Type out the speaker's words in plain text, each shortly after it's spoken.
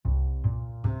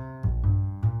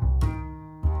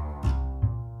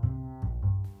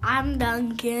I'm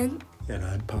Duncan. And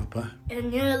I'm Papa.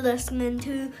 And you're listening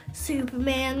to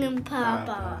Superman and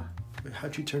Papa.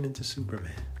 How'd you turn into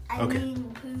Superman? I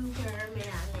mean Pooperman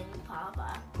and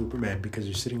Papa. Pooperman, because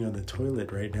you're sitting on the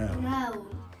toilet right now. No.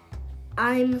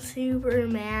 I'm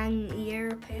Superman,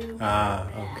 you're Pooperman.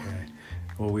 Okay.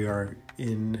 Well, we are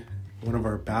in one of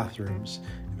our bathrooms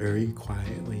very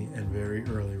quietly and very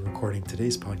early recording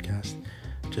today's podcast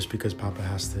just because Papa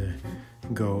has to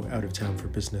go out of town for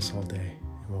business all day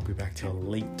and won't be back till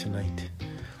late tonight.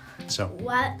 So,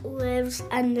 what lives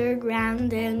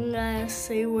underground in the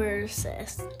sewer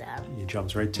system? He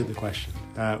jumps right to the question.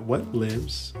 What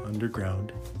lives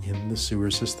underground in the sewer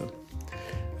system?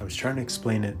 I was trying to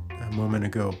explain it a moment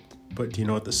ago, but do you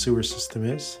know what the sewer system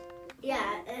is?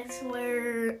 Yeah, it's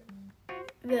where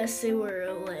the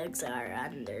sewer legs are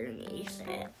underneath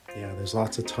it. Yeah, there's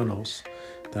lots of tunnels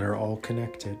that are all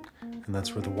connected, and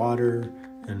that's where the water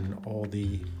and all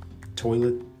the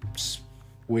toilet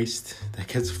waste that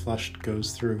gets flushed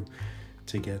goes through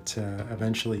to get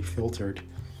eventually filtered,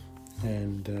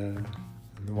 and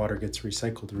the water gets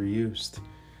recycled, reused.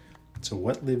 So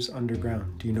what lives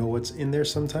underground? Do you know what's in there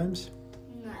sometimes?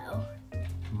 No.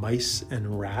 Mice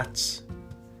and rats.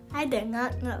 I did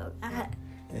not know that.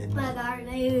 And but are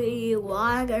they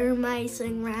water mice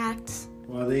and rats?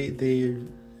 Well,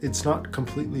 it's not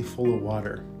completely full of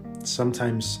water.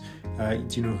 Sometimes, do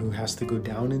you know who has to go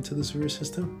down into the sewer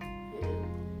system?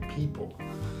 People.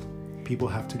 People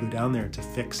have to go down there to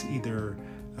fix either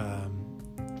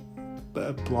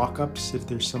block-ups if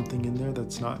there's something in there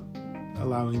that's not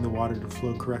allowing the water to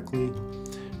flow correctly,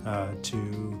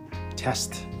 to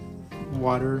test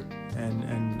water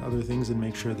and other things and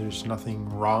make sure there's nothing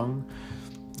wrong.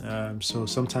 So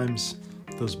sometimes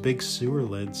those big sewer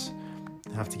lids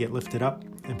have to get lifted up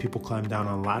and people climb down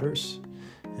on ladders,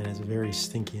 and it's very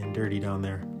stinky and dirty down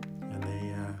there, and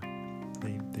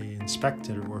they inspect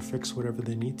it or fix whatever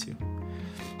they need to.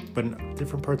 But in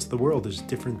different parts of the world, there's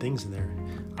different things in there.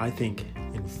 I think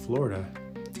in Florida,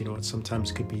 do you know what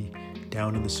sometimes could be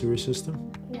down in the sewer system?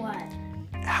 What?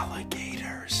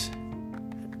 Alligators.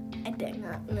 I did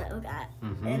not know that.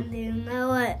 Mm-hmm. And do you know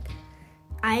what?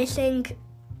 I think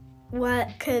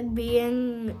what could be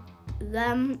in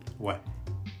them? What?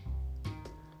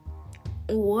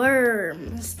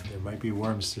 Worms. There might be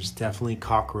worms. There's definitely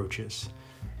cockroaches,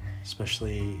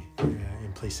 especially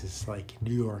in places like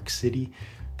New York City.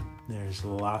 There's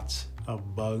lots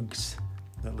of bugs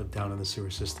that live down in the sewer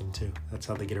system too. That's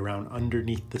how they get around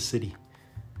underneath the city.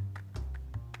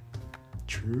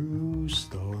 True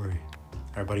story.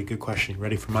 All right, buddy, good question.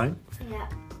 Ready for mine? Yeah.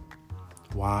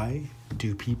 Why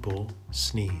do people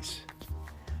sneeze?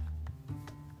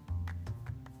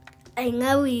 I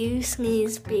know you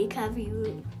sneeze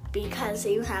because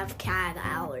you have cat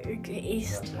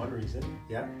allergies. That's one reason.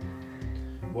 Yeah.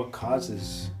 What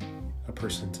causes a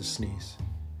person to sneeze?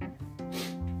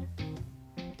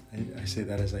 I say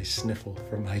that as I sniffle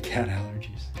from my cat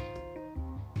allergies.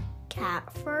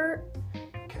 Cat fur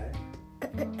Okay.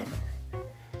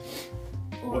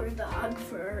 or dog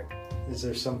fur. Is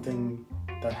there something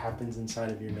that happens inside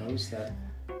of your nose that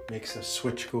makes a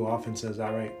switch go off and says,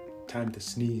 all right, time to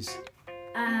sneeze?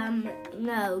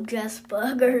 No, just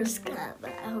boogers come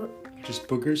out. Just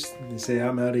boogers? They say,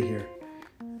 I'm out of here.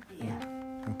 Yeah.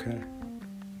 Okay.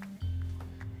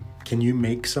 Can you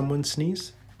make someone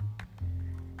sneeze?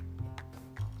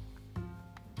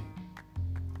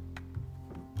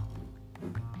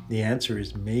 The answer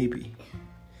is maybe.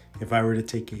 If I were to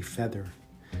take a feather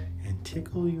and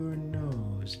tickle your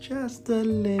nose just a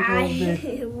little bit.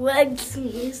 I would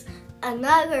sneeze.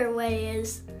 Another way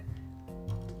is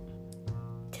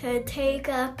to take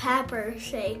a pepper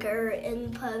shaker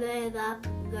and put it up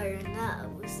their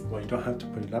nose. Well, you don't have to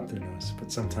put it up their nose,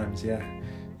 but sometimes, yeah,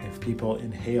 if people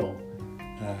inhale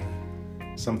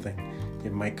something,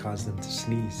 it might cause them to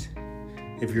sneeze.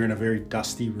 If you're in a very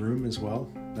dusty room as well,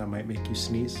 that might make you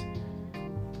sneeze.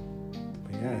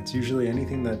 But yeah, it's usually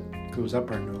anything that goes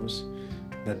up our nose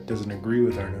that doesn't agree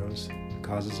with our nose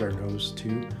causes our nose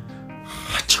to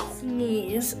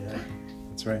Sneeze. Yeah,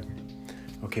 that's right.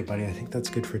 Okay, buddy, I think that's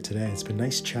good for today. It's been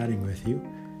nice chatting with you.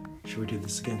 Should we do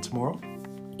this again tomorrow?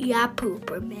 Yeah,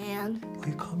 Pooper Man. Oh,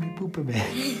 you call me Pooper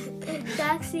Man.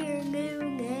 That's your new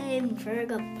name for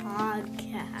the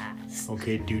podcast.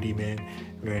 Okay, Duty Man.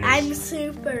 Very nice. I'm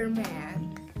Superman.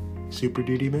 Super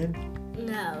Duty Man?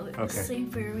 No, Okay.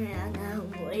 Superman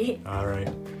only. All right.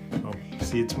 Oh,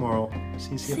 see you tomorrow.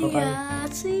 See See you. Bye-bye. ya,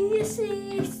 see ya,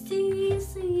 see ya, see ya,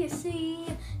 see ya, see ya,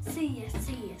 see ya,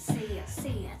 see ya, see ya,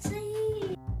 see ya, see ya.